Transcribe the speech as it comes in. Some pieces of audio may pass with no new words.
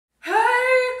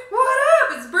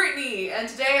and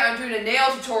today I'm doing a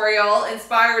nail tutorial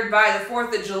inspired by the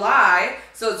 4th of July.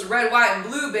 So it's red, white, and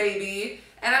blue, baby.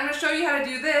 And I'm going to show you how to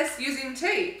do this using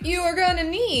tape. You are going to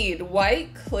need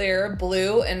white, clear,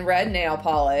 blue, and red nail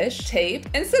polish, tape,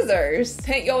 and scissors.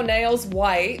 Paint your nails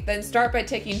white, then start by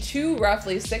taking two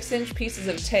roughly 6-inch pieces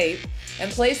of tape and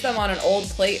place them on an old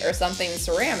plate or something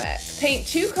ceramic. Paint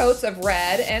 2 coats of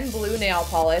red and blue nail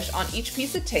polish on each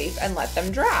piece of tape and let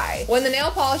them dry. When the nail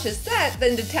polish is set,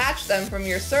 then detach them from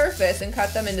your surface and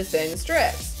cut them into thin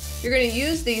strips. You're going to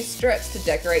use these strips to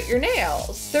decorate your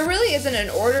nails. There really isn't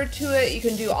an order to it. You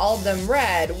can do all of them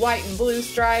red, white, and blue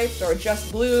stripes, or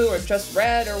just blue, or just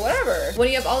red, or whatever. When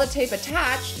you have all the tape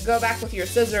attached, go back with your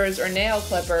scissors or nail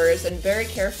clippers and very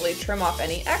carefully trim off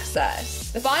any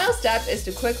excess. The final step is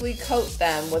to quickly coat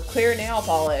them with clear nail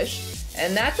polish.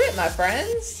 And that's it, my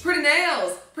friends. Pretty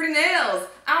nails, pretty nails.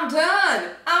 I'm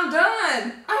done, I'm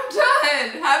done, I'm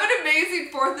done. Have an amazing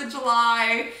 4th of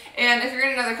July. And if you're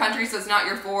in another country, so it's not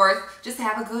your 4th, just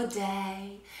have a good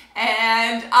day.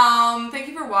 And thank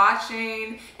you for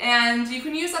watching. And you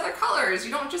can use other colors.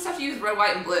 You don't just have to use red,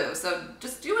 white, and blue. So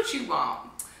just do what you want.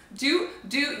 Do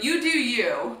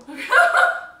you.